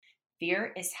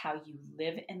Fear is how you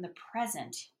live in the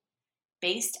present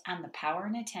based on the power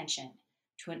and attention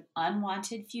to an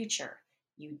unwanted future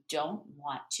you don't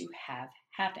want to have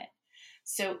happen.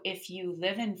 So if you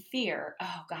live in fear,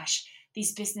 oh gosh,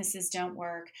 these businesses don't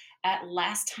work. At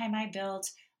last time I built,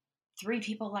 3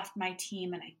 people left my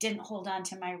team and I didn't hold on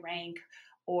to my rank,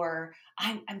 or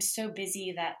I'm so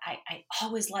busy that I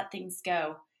always let things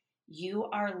go. You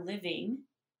are living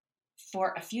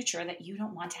for a future that you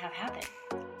don't want to have happen.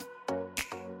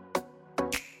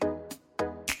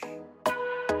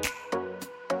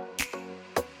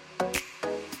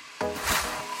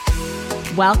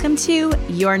 Welcome to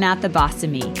You're Not the Boss of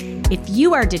Me. If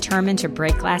you are determined to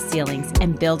break glass ceilings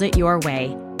and build it your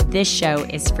way, this show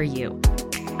is for you.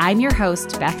 I'm your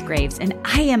host, Beth Graves, and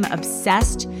I am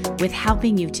obsessed with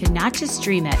helping you to not just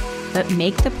dream it, but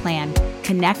make the plan,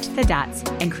 connect the dots,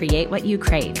 and create what you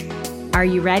crave. Are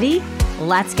you ready?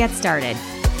 Let's get started.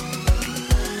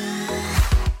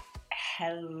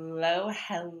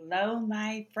 Hello,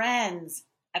 my friends.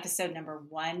 Episode number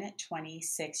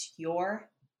 126, Your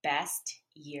Best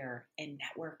Year in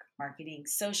Network Marketing,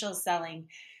 Social Selling,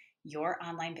 Your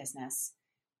Online Business.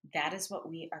 That is what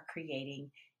we are creating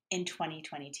in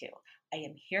 2022. I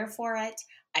am here for it.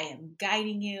 I am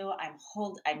guiding you.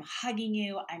 I'm hugging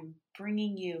you. I'm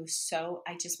bringing you. So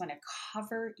I just want to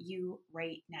cover you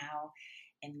right now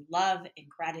in love and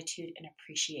gratitude and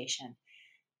appreciation.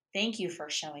 Thank you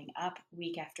for showing up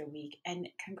week after week, and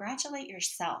congratulate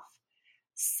yourself.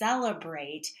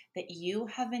 Celebrate that you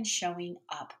have been showing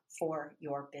up for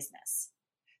your business.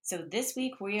 So this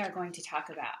week we are going to talk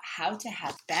about how to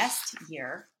have best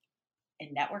year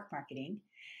in network marketing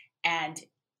and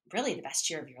really the best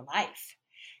year of your life.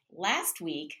 Last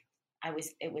week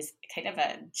it was kind of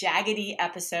a jaggedy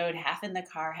episode, half in the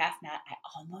car, half not. I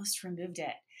almost removed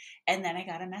it. And then I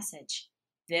got a message.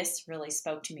 This really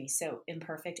spoke to me. So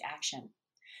imperfect action.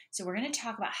 So we're going to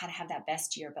talk about how to have that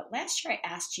best year. But last year I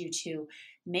asked you to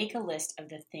make a list of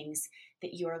the things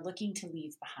that you are looking to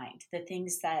leave behind, the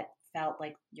things that felt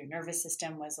like your nervous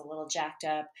system was a little jacked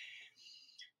up,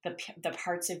 the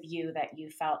parts of you that you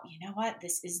felt, you know what,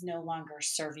 this is no longer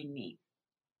serving me.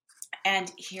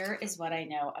 And here is what I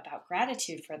know about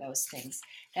gratitude for those things.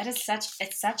 It's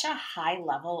such a high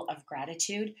level of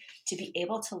gratitude to be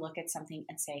able to look at something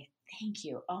and say, thank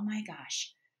you. Oh my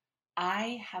gosh.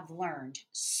 I have learned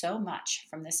so much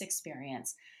from this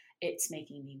experience. It's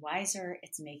making me wiser.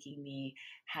 It's making me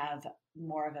have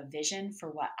more of a vision for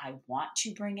what I want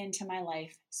to bring into my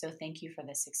life. So thank you for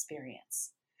this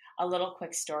experience. A little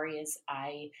quick story is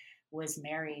I was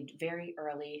married very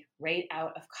early, right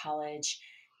out of college.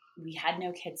 We had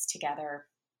no kids together.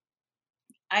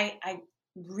 I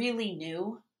really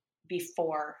knew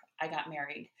before I got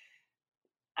married.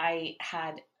 I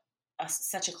had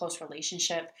such a close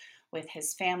relationship with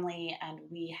his family, and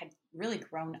we had really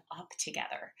grown up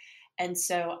together. And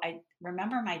so I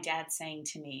remember my dad saying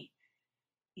to me,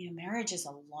 marriage is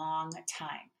a long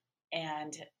time,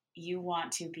 and you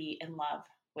want to be in love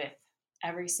with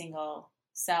every single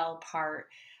cell part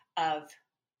of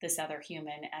this other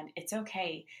human, and it's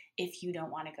okay if you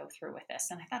don't want to go through with this.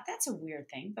 And I thought, that's a weird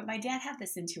thing, but my dad had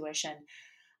this intuition,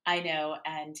 I know.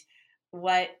 And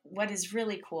what is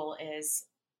really cool is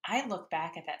I look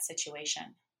back at that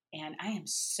situation and I am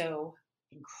so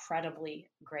incredibly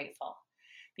grateful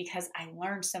because I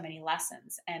learned so many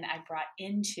lessons, and I brought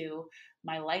into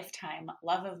my lifetime,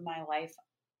 love of my life,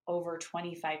 over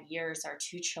 25 years, our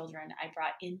 2 children, I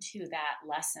brought into that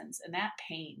lessons and that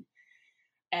pain.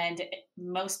 And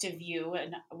most of you,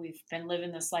 and we've been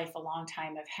living this life a long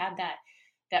time, have had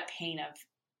that pain of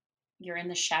you're in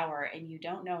the shower and you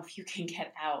don't know if you can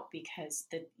get out because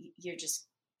you're just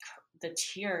the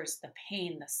tears, the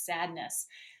pain, the sadness.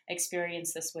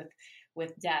 Experience this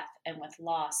with death and with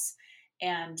loss.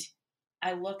 And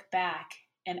I look back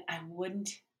and I wouldn't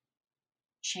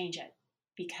change it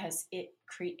because it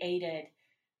created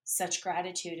such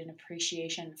gratitude and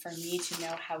appreciation for me to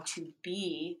know how to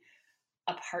be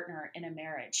a partner in a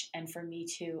marriage, and for me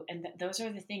to, and those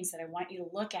are the things that I want you to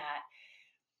look at.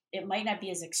 It might not be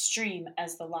as extreme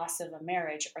as the loss of a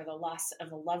marriage or the loss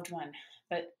of a loved one,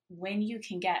 but when you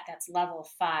can get, that's level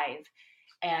 5,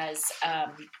 as I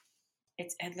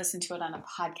listened to it on a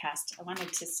podcast. I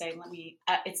wanted to say,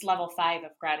 it's level 5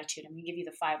 of gratitude. I'm going to give you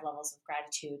the 5 levels of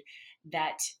gratitude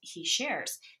that he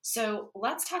shares. So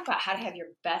let's talk about how to have your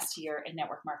best year in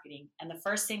network marketing. And the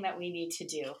first thing that we need to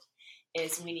do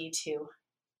is we need to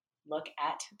look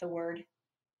at the word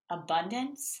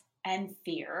abundance and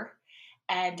fear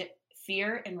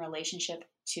in relationship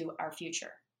to our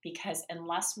future. Because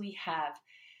unless we have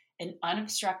an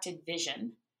unobstructed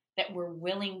vision that we're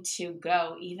willing to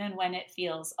go even when it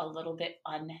feels a little bit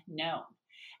unknown.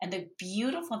 And the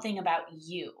beautiful thing about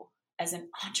you as an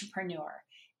entrepreneur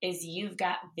is you've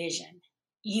got vision,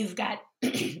 you've got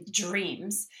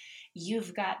dreams,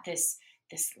 you've got this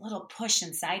little push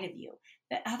inside of you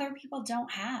that other people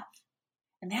don't have.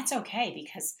 And that's okay,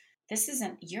 because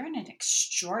you're in an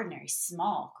extraordinary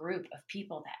small group of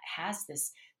people that has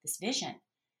this vision.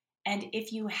 And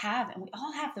if you have, and we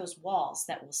all have those walls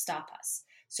that will stop us.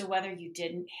 So whether you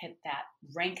didn't hit that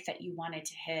rank that you wanted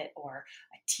to hit, or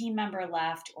a team member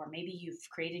left, or maybe you've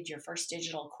created your first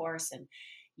digital course and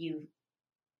you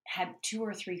had 2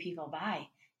 or 3 people buy,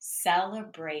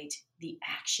 celebrate the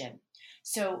action.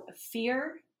 So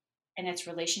fear and its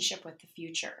relationship with the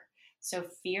future. So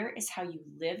fear is how you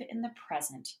live in the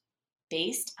present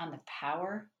based on the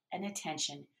power and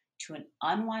attention to an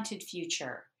unwanted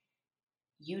future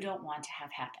you don't want to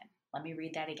have happen. Let me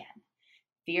read that again.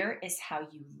 Fear is how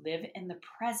you live in the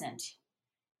present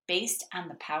based on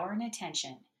the power and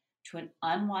attention to an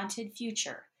unwanted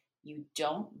future you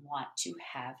don't want to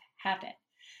have happen.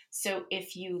 So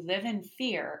if you live in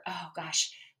fear, oh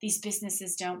gosh, these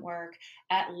businesses don't work.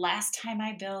 At last time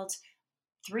I built,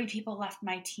 3 people left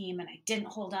my team and I didn't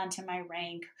hold on to my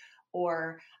rank,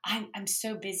 or I'm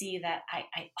so busy that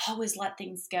I always let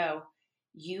things go.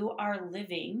 You are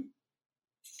living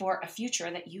for a future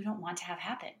that you don't want to have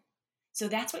happen. So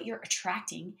that's what you're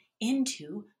attracting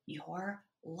into your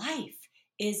life,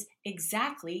 is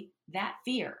exactly that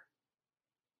fear.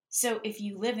 So if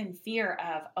you live in fear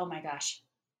of, oh my gosh,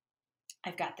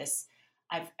 I've got this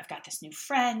new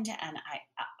friend, and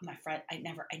I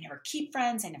never keep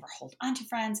friends. I never hold on to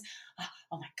friends.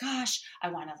 Oh my gosh, I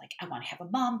want to have a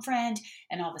mom friend.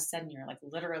 And all of a sudden you're like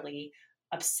literally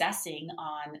obsessing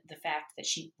on the fact that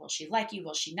will she like you?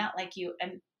 Will she not like you?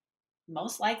 And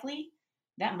most likely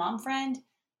that mom friend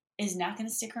is not going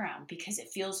to stick around because it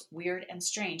feels weird and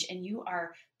strange. And you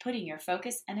are putting your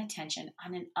focus and attention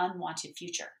on an unwanted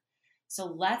future. So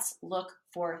let's look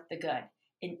for the good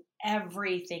in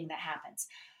everything that happens.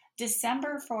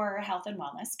 December for health and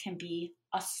wellness can be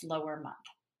a slower month.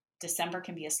 December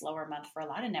can be a slower month for a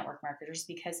lot of network marketers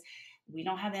because we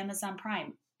don't have Amazon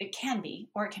Prime. It can be,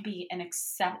 or it can be an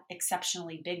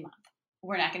exceptionally big month.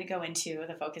 We're not going to go into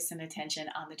the focus and attention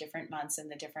on the different months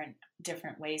and the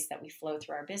different ways that we flow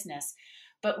through our business.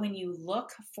 But when you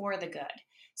look for the good,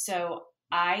 so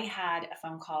I had a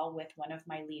phone call with one of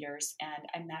my leaders and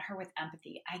I met her with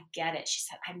empathy. I get it. She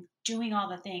said, I'm doing all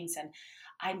the things and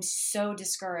I'm so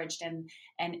discouraged.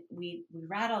 And we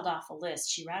rattled off a list.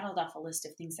 She rattled off a list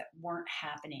of things that weren't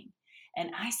happening.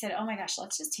 And I said, oh my gosh,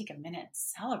 let's just take a minute and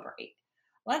celebrate.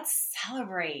 Let's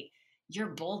celebrate your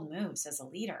bold moves as a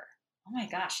leader. Oh my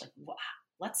gosh, like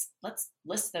let's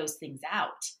list those things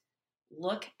out.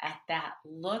 Look at that.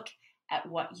 Look at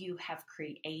what you have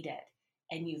created.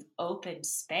 And you've opened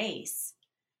space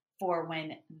for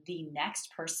when the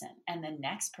next person and the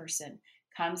next person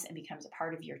comes and becomes a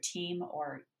part of your team,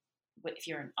 or if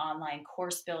you're an online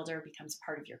course builder, becomes a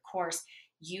part of your course.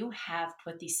 You have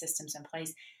put these systems in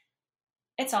place.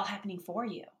 It's all happening for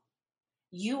you.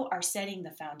 You are setting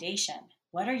the foundation.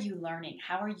 What are you learning?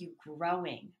 How are you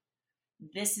growing?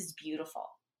 This is beautiful.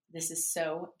 This is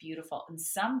so beautiful. And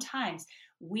sometimes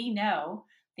we know,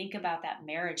 think about that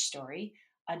marriage story,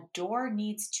 a door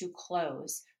needs to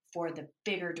close for the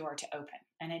bigger door to open.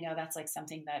 And I know that's like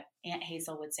something that Aunt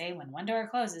Hazel would say, when one door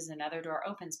closes, another door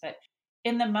opens. But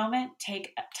in the moment,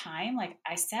 take time. Like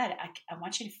I said, I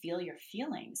want you to feel your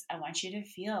feelings. I want you to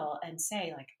feel and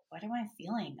say, like, what am I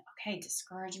feeling? Okay,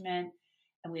 discouragement.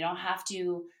 And we don't have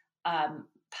to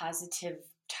positive,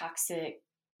 toxic,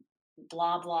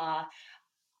 blah, blah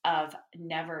of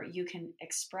never. You can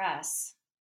express,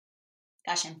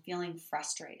 gosh, I'm feeling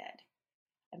frustrated.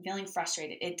 I'm feeling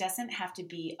frustrated. It doesn't have to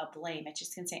be a blame. It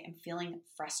just can say, I'm feeling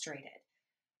frustrated.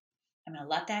 I'm going to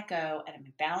let that go and I'm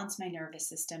going to balance my nervous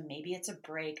system. Maybe it's a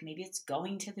break. Maybe it's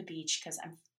going to the beach, because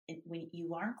when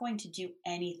you aren't going to do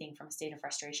anything from a state of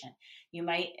frustration. You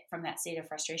might, from that state of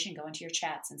frustration, go into your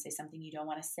chats and say something you don't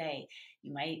want to say.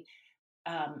 You might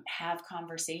have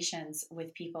conversations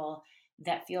with people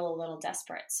that feel a little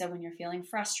desperate. So when you're feeling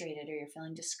frustrated or you're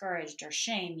feeling discouraged or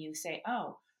shame, you say,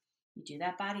 oh, you do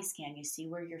that body scan, you see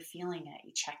where you're feeling it,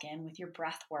 you check in with your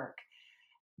breath work,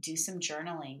 do some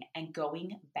journaling, and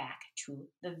going back to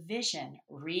the vision,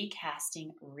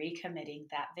 recasting, recommitting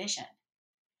that vision.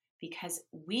 Because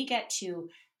we get to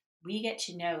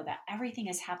know that everything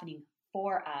is happening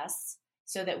for us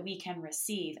so that we can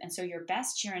receive. And so your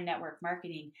best year in network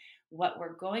marketing, what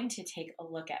we're going to take a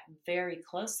look at very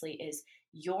closely is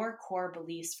your core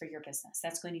beliefs for your business.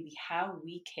 That's going to be how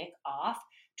we kick off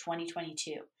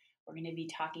 2022. We're going to be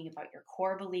talking about your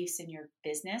core beliefs in your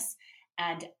business.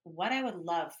 And what I would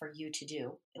love for you to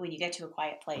do when you get to a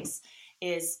quiet place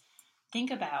is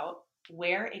think about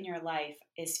where in your life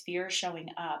is fear showing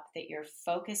up that you're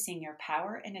focusing your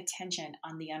power and attention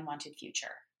on the unwanted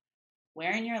future.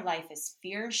 Where in your life is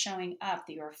fear showing up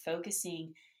that you're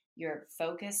focusing your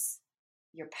focus,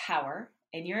 your power,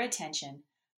 and your attention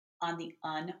on the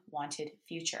unwanted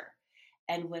future?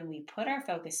 And when we put our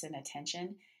focus and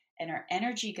attention and our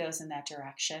energy goes in that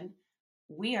direction,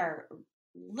 we are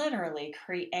literally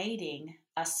creating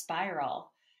a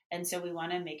spiral. And so we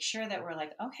want to make sure that we're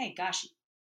like, okay, gosh,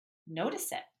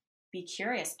 notice it. Be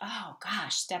curious. Oh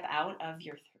gosh, step out of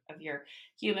your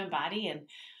human body and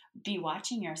be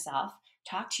watching yourself.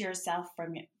 Talk to yourself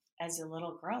from as a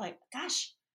little girl, like,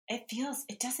 gosh,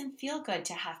 it doesn't feel good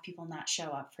to have people not show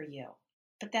up for you.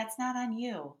 But that's not on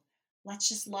you. Let's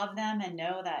just love them and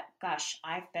know that, gosh,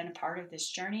 I've been a part of this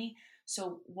journey.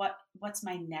 So what's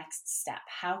my next step?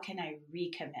 How can I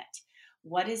recommit?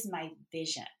 What is my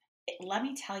vision? Let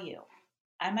me tell you,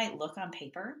 I might look on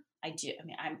paper.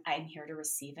 I'm here to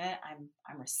receive it.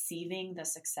 I'm receiving the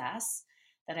success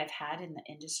that I've had in the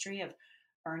industry of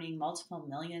earning multiple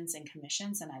millions in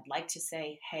commissions. And I'd like to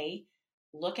say, hey,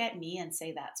 look at me and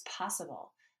say that's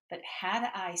possible. But had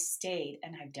I stayed,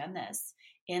 and I've done this,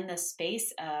 in the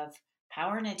space of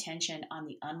power and attention on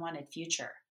the unwanted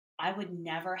future, I would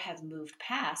never have moved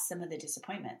past some of the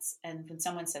disappointments. And when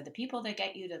someone said the people that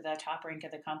get you to the top rank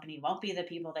of the company won't be the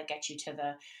people that get you to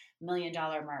the $1 million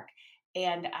mark.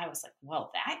 And I was like,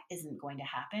 well, that isn't going to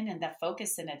happen. And the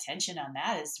focus and attention on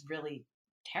that is really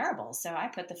terrible. So I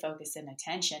put the focus and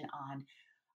attention on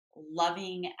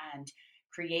loving and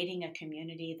creating a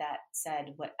community that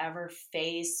said, whatever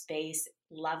phase, space,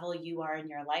 level you are in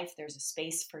your life, there's a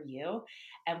space for you.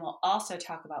 And we'll also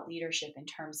talk about leadership in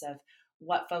terms of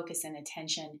what focus and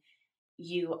attention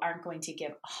you aren't going to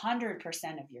give 100%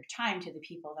 of your time to the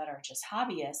people that are just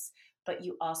hobbyists, but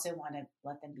you also want to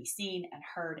let them be seen and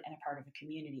heard and a part of a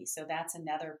community. So that's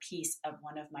another piece of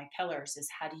one of my pillars is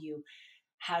how do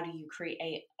you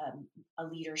create a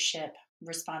leadership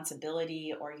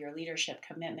responsibility or your leadership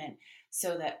commitment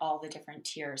so that all the different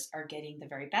tiers are getting the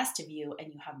very best of you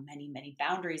and you have many, many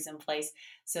boundaries in place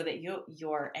so that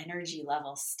your energy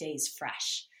level stays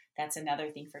fresh. That's another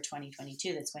thing for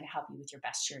 2022 that's going to help you with your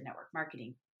best year network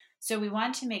marketing. So we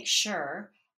want to make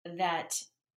sure that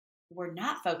we're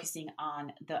not focusing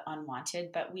on the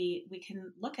unwanted, but we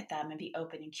can look at them and be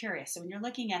open and curious. So when you're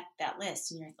looking at that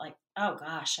list and you're like, oh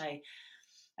gosh, I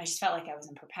just felt like I was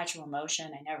in perpetual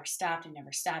motion. I never stopped.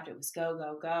 It was go,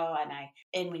 go, go.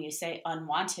 And when you say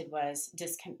unwanted was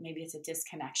maybe it's a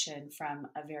disconnection from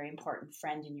a very important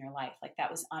friend in your life. Like that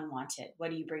was unwanted.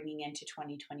 What are you bringing into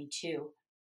 2022?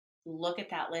 Look at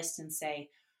that list and say,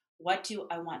 what do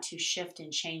I want to shift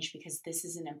and change because this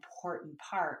is an important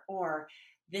part or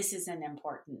this isn't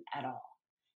important at all.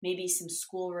 Maybe some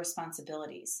school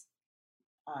responsibilities.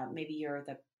 Maybe you're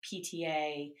the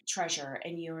PTA treasurer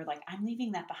and you were like, I'm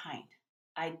leaving that behind.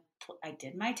 I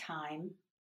did my time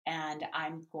and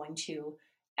I'm going to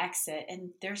exit.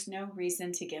 And there's no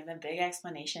reason to give a big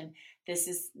explanation. This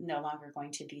is no longer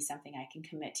going to be something I can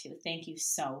commit to. Thank you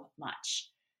so much.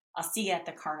 I'll see you at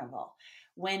the carnival.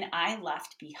 When I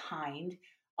left behind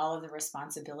all of the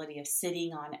responsibility of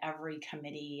sitting on every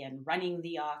committee and running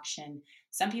the auction,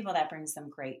 some people that brings them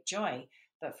great joy.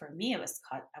 But for me, I was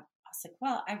like,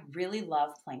 well, I really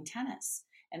love playing tennis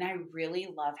and I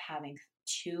really love having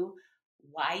 2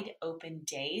 wide open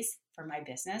days for my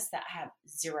business that have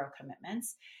 0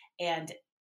 commitments. And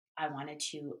I wanted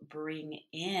to bring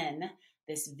in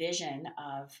this vision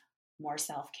of more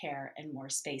self-care and more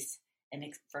space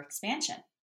for expansion.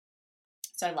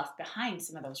 So I left behind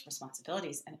some of those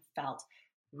responsibilities and it felt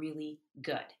really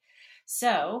good.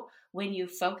 So when you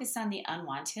focus on the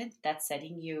unwanted, that's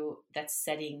setting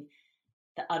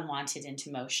the unwanted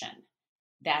into motion.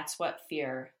 That's what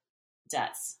fear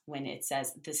does when it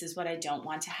says, this is what I don't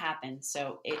want to happen.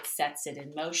 So it sets it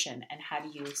in motion. And how do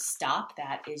you stop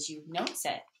that is you notice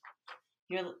it.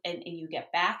 And you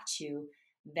get back to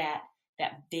that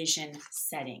vision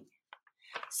setting.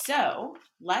 So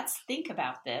let's think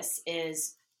about this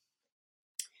is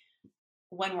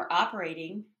when we're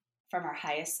operating from our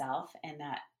highest self and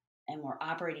we're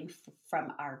operating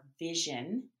from our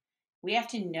vision, we have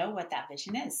to know what that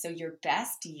vision is. So your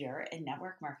best year in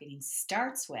network marketing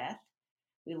starts with,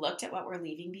 we looked at what we're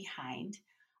leaving behind.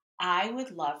 I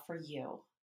would love for you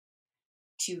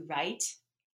to write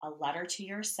a letter to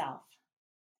yourself,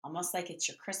 almost like it's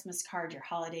your Christmas card, your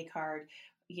holiday card.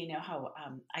 You know how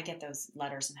I get those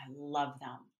letters and I love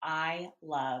them. I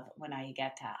love when I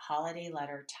get that holiday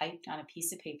letter typed on a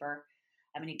piece of paper.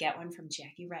 I'm going to get one from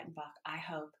Jackie Rettenbach. I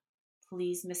hope.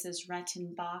 Please, Mrs.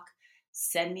 Rettenbach,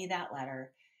 send me that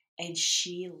letter. And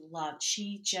she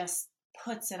just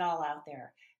puts it all out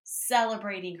there,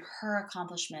 celebrating her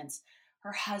accomplishments,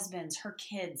 her husband's, her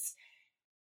kids.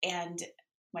 And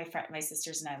my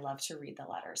sisters and I love to read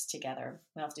the letters together.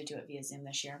 We'll have to do it via Zoom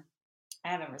this year. I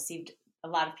haven't received, a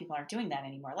lot of people aren't doing that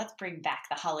anymore. Let's bring back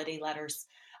the holiday letters.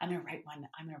 I'm going to write one,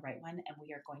 and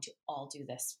we are going to all do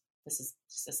this. This is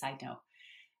just a side note.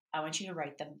 I want you to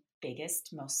write the biggest,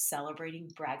 most celebrating,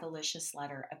 braggalicious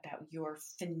letter about your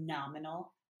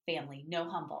phenomenal family. No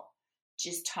humble.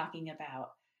 Just talking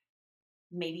about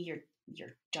maybe your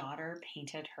daughter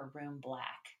painted her room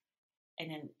black,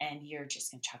 and you're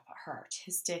just going to talk about her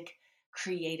artistic,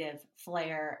 creative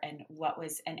flair and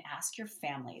ask your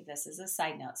family. This is a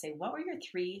side note. Say, what were your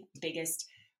three biggest?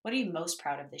 What are you most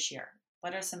proud of this year?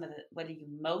 What are you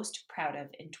most proud of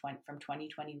from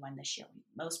 2021 this year?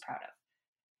 Most proud of.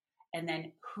 And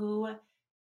then who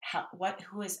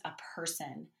is a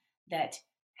person that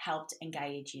helped and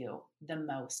guided you the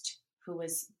most? Who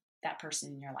was that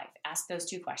person in your life? Ask those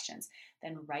two questions.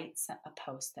 Then write a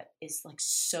post that is like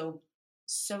so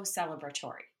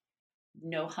celebratory.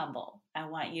 No humble. I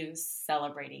want you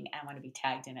celebrating. I want to be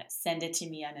tagged in it. Send it to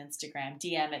me on Instagram.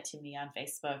 DM it to me on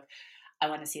Facebook. I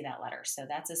want to see that letter. So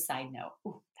that's a side note.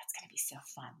 Ooh, that's going to be so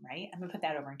fun, right? I'm going to put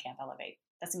that over in Camp Elevate.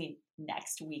 That's going to be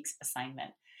next week's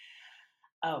assignment.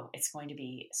 Oh, it's going to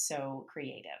be so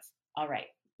creative. All right.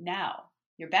 Now,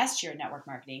 your best year in network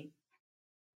marketing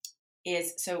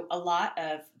is, so a lot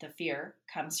of the fear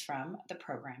comes from the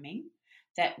programming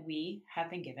that we have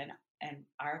been given and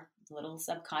our little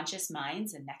subconscious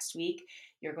minds. And next week,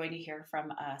 you're going to hear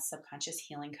from a subconscious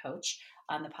healing coach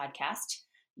on the podcast.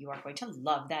 You are going to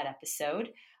love that episode.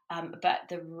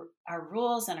 But our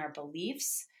rules and our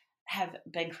beliefs have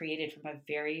been created from a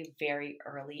very, very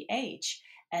early age.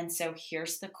 And so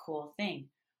here's the cool thing.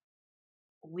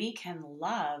 We can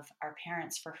love our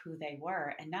parents for who they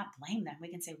were and not blame them.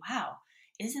 We can say, wow,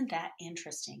 isn't that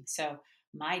interesting? So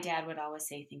my dad would always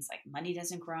say things like, money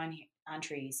doesn't grow on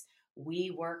trees.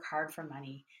 We work hard for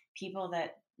money. People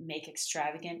that make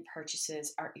extravagant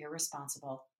purchases are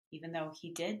irresponsible, even though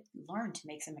he did learn to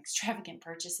make some extravagant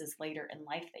purchases later in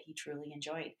life that he truly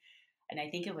enjoyed. And I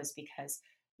think it was because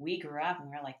we grew up and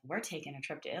we were like, we're taking a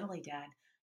trip to Italy, Dad.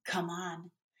 Come on.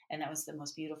 And that was the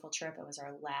most beautiful trip. It was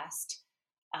our last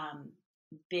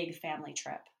big family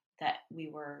trip that we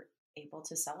were able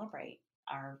to celebrate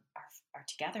our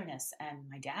togetherness and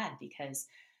my dad, because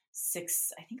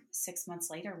 6 months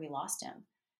later, we lost him.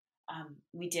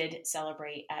 We did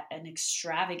celebrate at an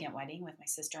extravagant wedding with my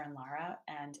sister and Laura,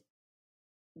 and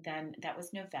then that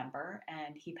was November,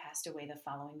 and he passed away the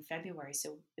following February.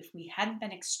 So if we hadn't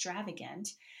been extravagant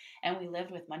and we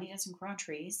lived with money doesn't grow on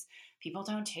trees, people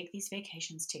don't take these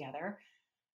vacations together,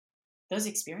 those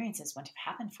experiences wouldn't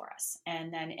have happened for us.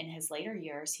 And then in his later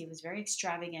years, he was very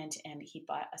extravagant, and he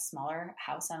bought a smaller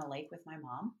house on a lake with my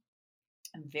mom.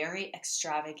 Very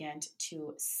extravagant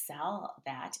to sell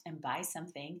that and buy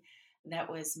something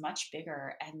that was much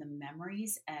bigger. And the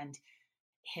memories and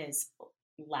his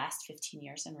last 15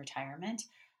 years in retirement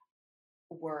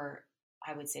were,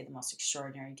 I would say, the most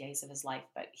extraordinary days of his life.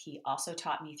 But he also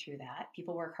taught me through that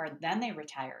people work hard, then they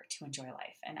retire to enjoy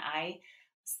life. And I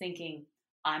was thinking,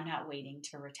 I'm not waiting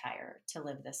to retire to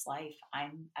live this life.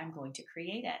 I'm going to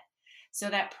create it. So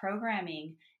that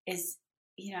programming is,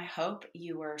 I hope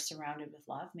you were surrounded with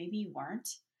love. Maybe you weren't,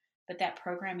 but that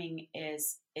programming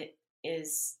is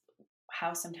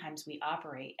how sometimes we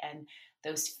operate, and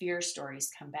those fear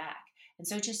stories come back. And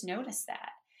so just notice that.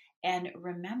 And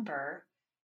remember,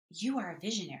 you are a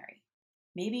visionary.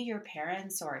 Maybe your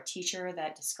parents or a teacher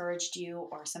that discouraged you,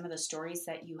 or some of the stories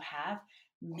that you have,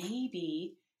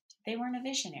 maybe they weren't a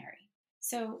visionary.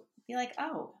 So be like,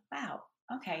 oh, wow.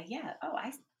 Okay. Yeah. Oh,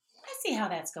 I see how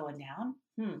that's going down.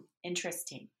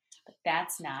 Interesting.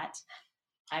 But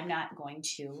I'm not going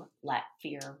to let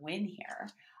fear win here.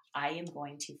 I am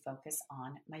going to focus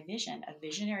on my vision. A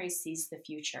visionary sees the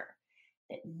future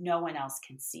that no one else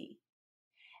can see.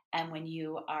 And when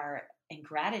you are in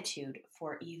gratitude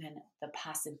for even the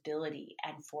possibility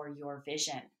and for your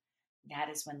vision, that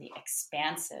is when the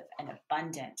expansive and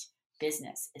abundant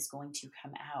business is going to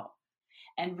come out.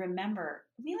 And remember,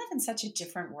 we live in such a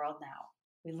different world now.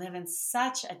 We live in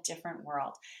such a different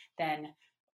world than,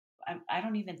 I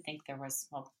don't even think there was,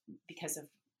 well, because of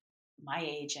my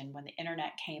age and when the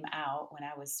internet came out, when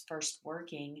I was first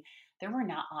working, there were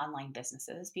not online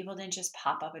businesses. People didn't just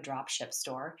pop up a drop ship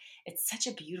store. It's such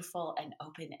a beautiful and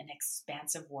open and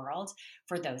expansive world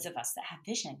for those of us that have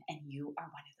vision, and you are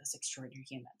one of those extraordinary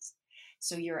humans.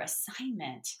 So your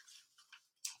assignment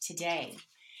today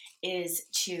is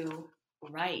to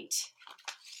write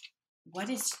what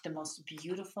is the most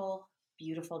beautiful,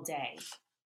 beautiful day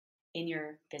in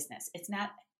your business. It's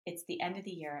the end of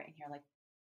the year and you're like,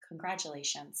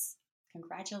 congratulations.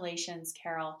 Congratulations,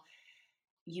 Carol.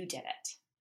 You did it.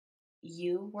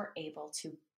 You were able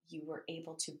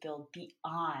to build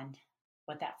beyond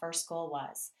what that first goal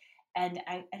was. And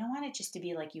I don't want it just to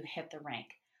be like you hit the rank.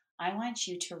 I want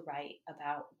you to write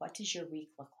about what does your week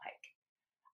look like.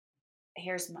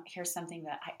 Here's something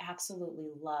that I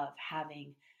absolutely love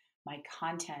having my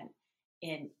content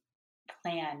in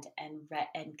planned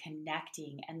and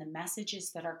connecting, and the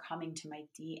messages that are coming to my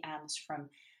DMs from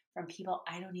people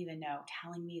I don't even know,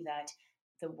 telling me that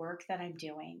the work that I'm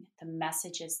doing, the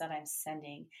messages that I'm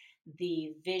sending,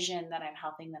 the vision that I'm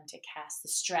helping them to cast, the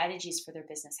strategies for their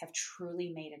business have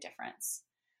truly made a difference.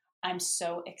 I'm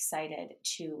so excited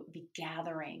to be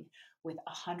gathering with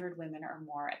 100 women or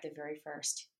more at the very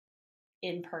first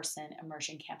in-person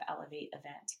Immersion Camp Elevate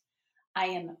event. I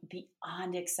am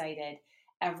beyond excited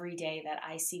every day that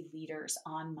I see leaders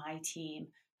on my team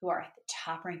who are at the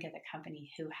top rank of the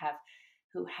company who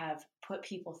have put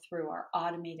people through our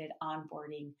automated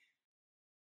onboarding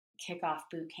kickoff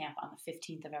boot camp on the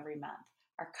 15th of every month.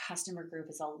 Our customer group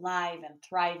is alive and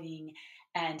thriving,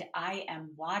 and I am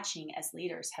watching as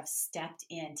leaders have stepped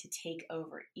in to take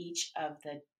over each of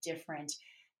the different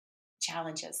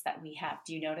challenges that we have.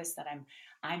 Do you notice that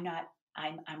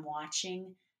I'm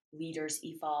watching leaders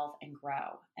evolve and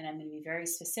grow, and I'm going to be very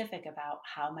specific about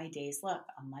how my days look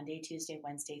on Monday, Tuesday,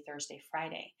 Wednesday, Thursday,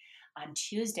 Friday. On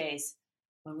Tuesdays,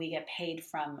 when we get paid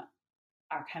from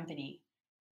our company,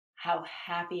 how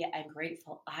happy and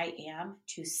grateful I am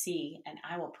to see, and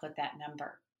I will put that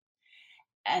number.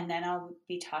 And then I'll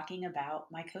be talking about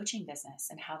my coaching business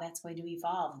and how that's going to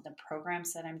evolve, and the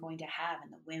programs that I'm going to have,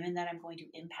 and the women that I'm going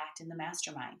to impact in the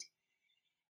mastermind.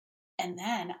 And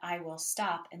then I will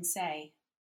stop and say,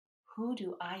 who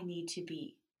do I need to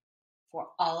be for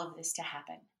all of this to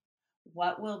happen?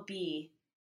 What will be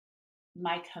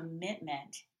my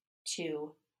commitment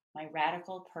to my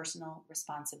radical personal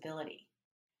responsibility?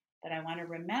 But I want to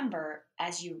remember,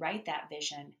 as you write that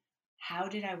vision, how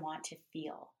did I want to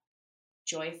feel?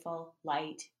 Joyful,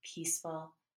 light,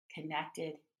 peaceful,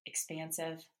 connected,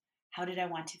 expansive. How did I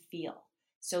want to feel?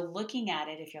 So looking at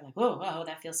it, if you're like, whoa,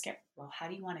 that feels scary. Well, how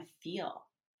do you want to feel?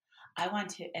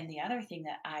 And the other thing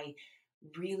that I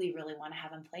really, really want to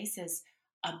have in place is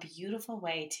a beautiful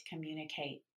way to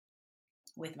communicate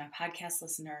with my podcast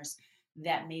listeners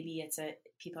that maybe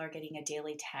people are getting a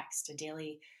daily text, a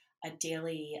daily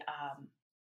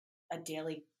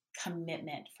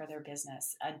commitment for their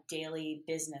business, a daily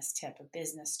business tip, a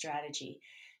business strategy.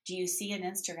 Do you see an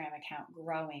Instagram account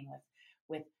growing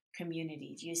with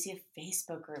community? Do you see a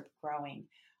Facebook group growing?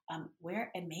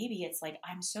 And maybe it's like,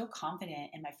 I'm so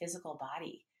confident in my physical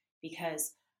body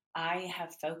because I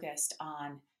have focused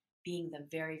on being the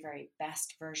very, very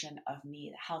best version of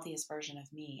me, the healthiest version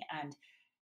of me. And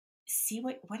see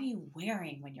what are you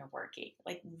wearing when you're working?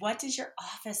 Like, what does your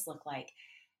office look like?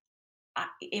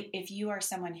 If you are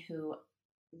someone who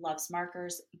loves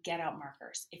markers, get out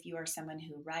markers. If you are someone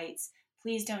who writes,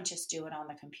 please don't just do it on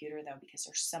the computer though, because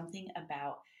there's something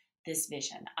about this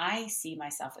vision. I see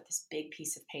myself with this big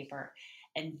piece of paper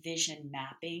and vision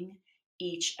mapping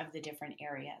each of the different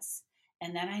areas.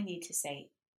 And then I need to say,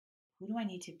 who do I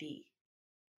need to be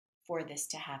for this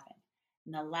to happen?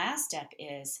 And the last step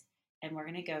is, and we're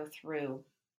going to go through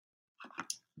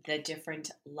the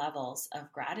different levels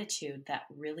of gratitude that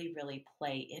really, really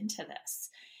play into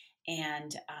this.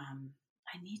 And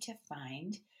I need to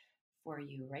find for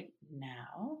you right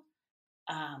now.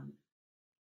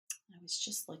 I was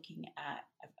just looking at,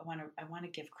 I want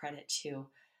to give credit to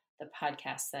the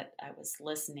podcast that I was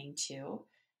listening to.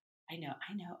 I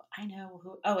know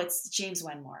who. Oh, it's James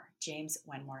Wenmore. James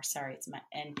Wenmore. Sorry,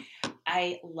 and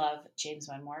I love James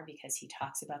Wenmore because he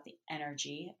talks about the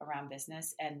energy around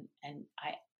business, and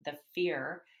the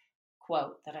fear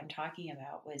quote that I'm talking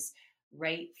about was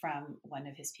right from one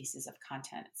of his pieces of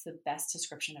content. It's the best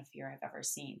description of fear I've ever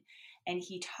seen. And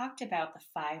he talked about the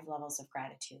 5 levels of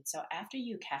gratitude. So after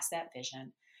you cast that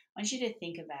vision, I want you to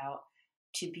think about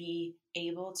to be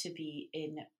able to be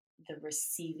in the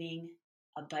receiving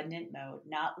abundant mode,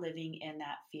 not living in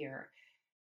that fear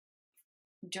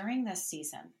during this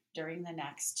season, during the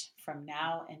next, from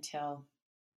now until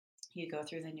you go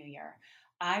through the new year.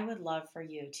 I would love for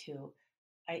you to,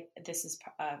 this is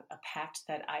a pact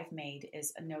that I've made,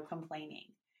 is no complaining.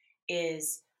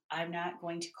 Is I'm not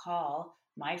going to call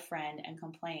my friend and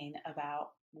complain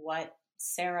about what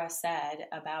Sarah said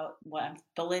about what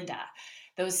Belinda,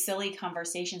 those silly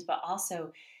conversations, but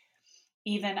also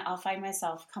Even I'll find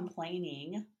myself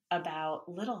complaining about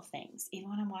little things, even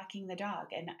when I'm walking the dog.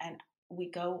 And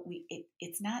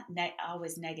it's not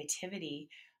always negativity,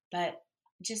 but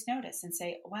just notice and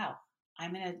say, wow,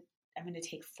 I'm gonna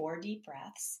take 4 deep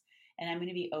breaths, and I'm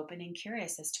gonna be open and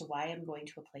curious as to why I'm going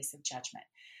to a place of judgment.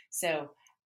 So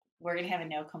we're going to have a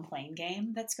no complain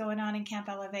game that's going on in Camp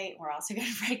Elevate. We're also going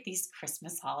to write these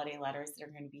Christmas holiday letters that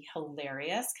are going to be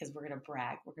hilarious because we're going to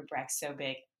brag. We're going to brag so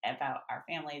big about our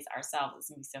families, ourselves. It's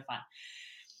going to be so fun.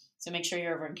 So make sure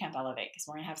you're over in Camp Elevate because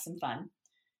we're going to have some fun.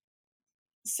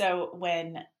 So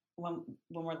when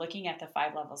we're looking at the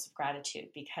 5 levels of gratitude,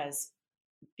 because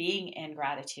being in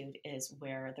gratitude is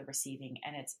where the receiving,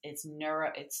 and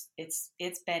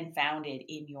it's been founded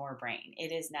in your brain.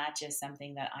 It is not just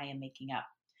something that I am making up.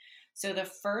 So the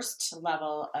first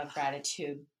level of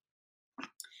gratitude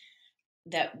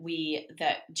that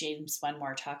James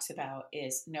Wenmore talks about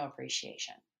is no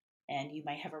appreciation. And you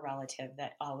might have a relative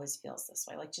that always feels this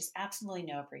way, like just absolutely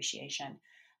no appreciation.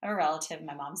 I have a relative,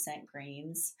 my mom sent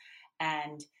greens,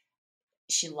 and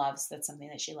that's something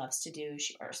that she loves to do.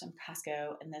 She orders from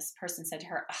Costco, and this person said to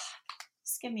her,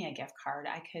 just give me a gift card.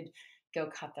 I could go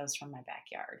cut those from my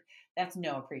backyard. That's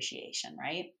no appreciation,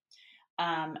 right?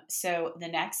 So the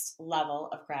next level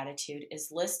of gratitude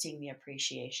is listing the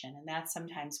appreciation. And that's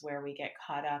sometimes where we get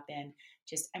caught up in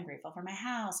just, I'm grateful for my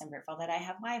house. I'm grateful that I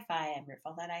have Wi-Fi. I'm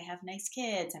grateful that I have nice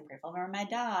kids. I'm grateful for my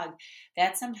dog.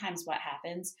 That's sometimes what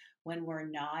happens when we're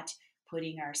not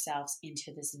putting ourselves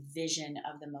into this vision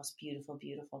of the most beautiful,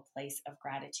 beautiful place of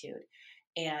gratitude.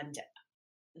 And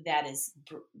that is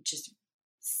just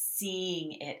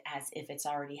seeing it as if it's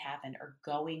already happened, or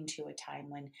going to a time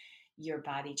when your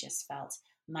body just felt,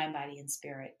 mind, body, and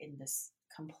spirit, in this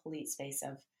complete space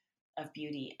of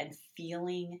beauty, and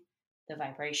feeling the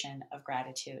vibration of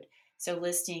gratitude. So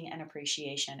listing and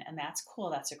appreciation, and that's cool.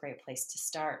 That's a great place to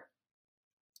start.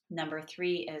 Number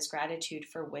 3 is gratitude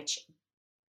for which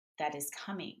that is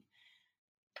coming,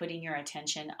 putting your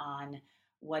attention on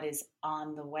what is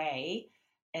on the way.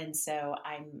 And so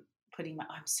I'm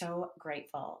so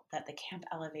grateful that the Camp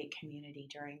Elevate community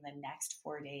during the next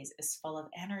 4 days is full of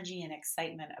energy and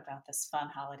excitement about this fun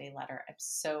holiday letter. I'm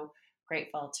so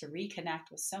grateful to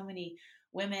reconnect with so many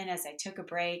women as I took a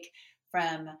break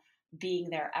from being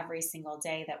there every single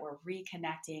day, that we're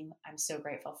reconnecting. I'm so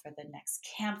grateful for the next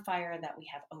campfire that we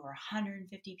have over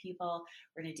 150 people.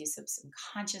 We're going to do some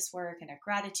conscious work and a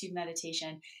gratitude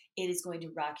meditation. It is going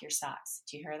to rock your socks.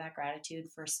 Do you hear that? Gratitude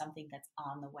for something that's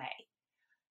on the way.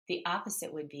 The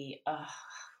opposite would be,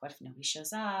 what if nobody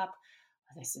shows up?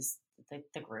 This is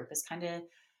the group is kind of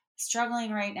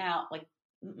struggling right now. Like,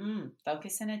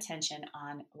 focus and attention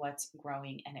on what's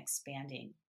growing and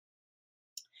expanding.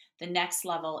 The next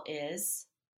level is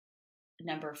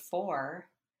number 4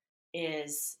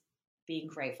 is being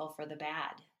grateful for the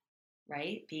bad,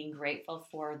 right? Being grateful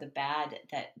for the bad,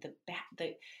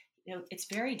 it's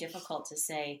very difficult to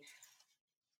say,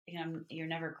 you're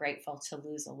never grateful to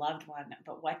lose a loved one,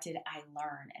 but what did I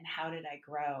learn, and how did I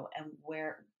grow, and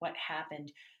what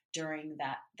happened during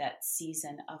that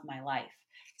season of my life?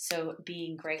 So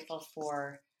being grateful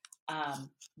for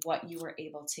what you were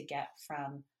able to get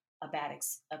from a bad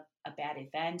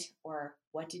event, or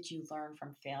what did you learn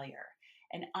from failure?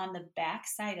 And on the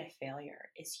backside of failure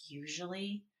is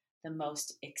usually the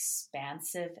most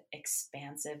expansive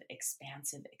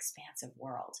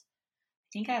world. I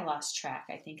think I lost track.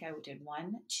 I think I did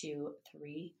 1, 2,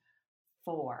 3,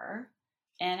 4,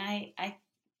 and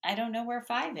I don't know where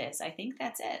 5 is. I think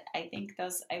that's it. I think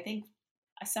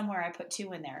somewhere I put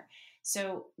 2 in there.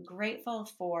 So grateful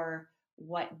for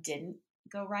what didn't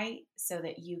go right, so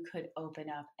that you could open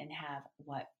up and have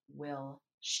what will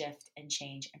shift and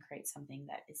change and create something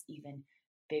that is even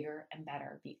bigger and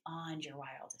better beyond your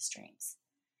wildest dreams.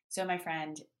 So my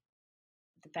friend,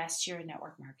 the best year in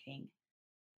network marketing,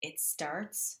 it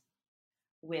starts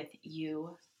with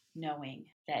you knowing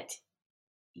that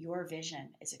your vision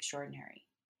is extraordinary.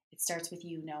 It starts with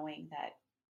you knowing that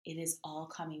it is all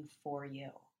coming for you.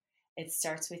 It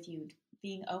starts with you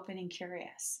being open and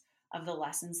curious of the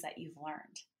lessons that you've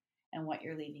learned and what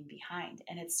you're leaving behind.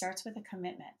 And it starts with a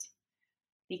commitment,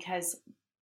 because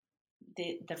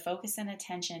the focus and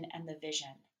attention and the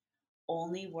vision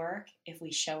only work if we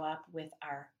show up with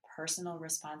our personal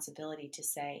responsibility to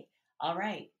say, all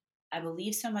right, I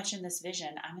believe so much in this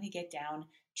vision, I'm going to get down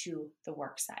to the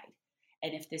work side.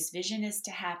 And if this vision is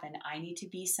to happen, I need to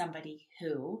be somebody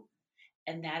who,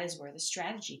 and that is where the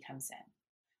strategy comes in.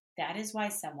 That is why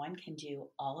someone can do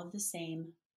all of the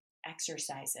same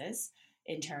exercises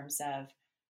in terms of,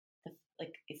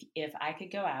 if I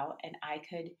could go out and I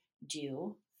could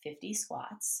do 50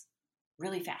 squats,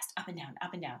 really fast, up and down,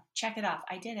 check it off.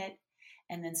 I did it.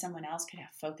 And then someone else could have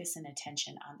focus and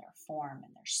attention on their form,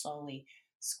 and they're slowly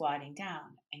squatting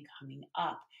down and coming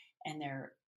up, and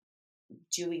they're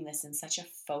doing this in such a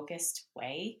focused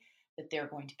way that they're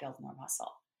going to build more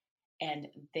muscle and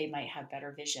they might have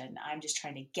better vision. I'm just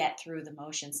trying to get through the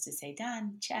motions to say,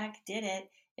 done, check, did it,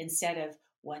 instead of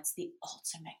what's the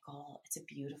ultimate goal. It's a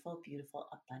beautiful, beautiful,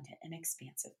 abundant, and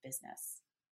expansive business.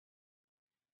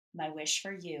 My wish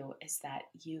for you is that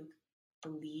you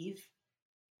believe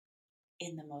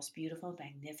in the most beautiful,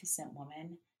 magnificent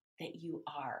woman that you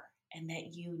are, and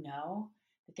that you know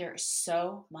that there is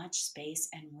so much space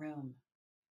and room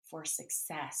for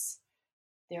success.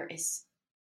 There is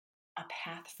a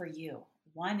path for you.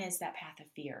 One is that path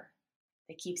of fear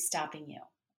that keeps stopping you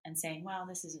and saying, well,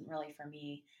 this isn't really for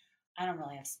me. I don't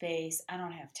really have space. I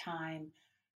don't have time.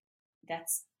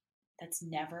 That's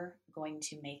never going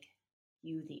to make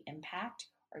you the impact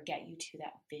or get you to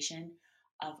that vision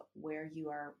of where you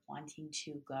are wanting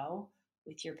to go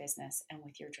with your business and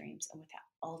with your dreams and with that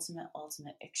ultimate,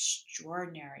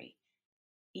 extraordinary,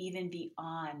 even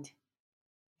beyond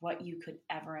what you could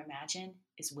ever imagine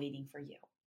is waiting for you.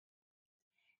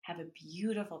 Have a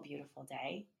beautiful, beautiful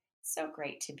day. So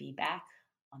great to be back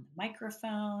on the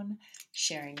microphone,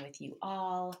 sharing with you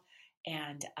all.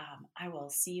 And I will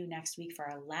see you next week for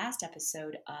our last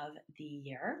episode of the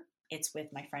year. It's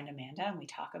with my friend Amanda, and we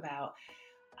talk about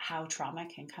how trauma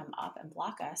can come up and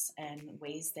block us and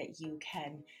ways that you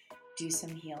can do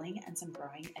some healing and some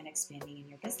growing and expanding in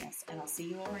your business. And I'll see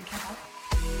you over in Camp.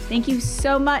 Thank you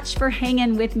so much for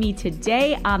hanging with me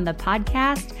today on the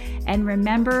podcast. And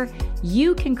remember,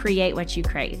 you can create what you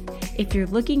crave. If you're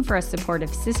looking for a supportive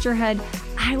sisterhood,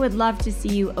 I would love to see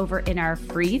you over in our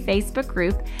free Facebook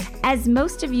group. As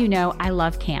most of you know, I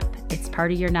love camp. It's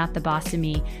part of You're Not the Boss of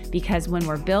Me, because when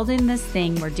we're building this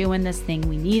thing, we're doing this thing,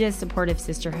 we need a supportive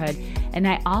sisterhood. And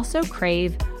I also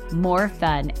crave more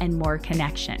fun and more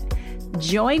connection.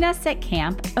 Join us at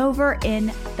camp over in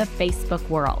the Facebook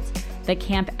world,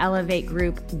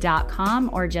 thecampelevategroup.com,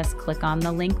 or just click on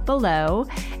the link below,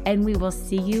 and we will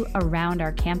see you around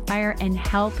our campfire and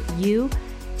help you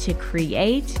to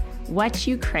create what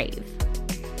you crave.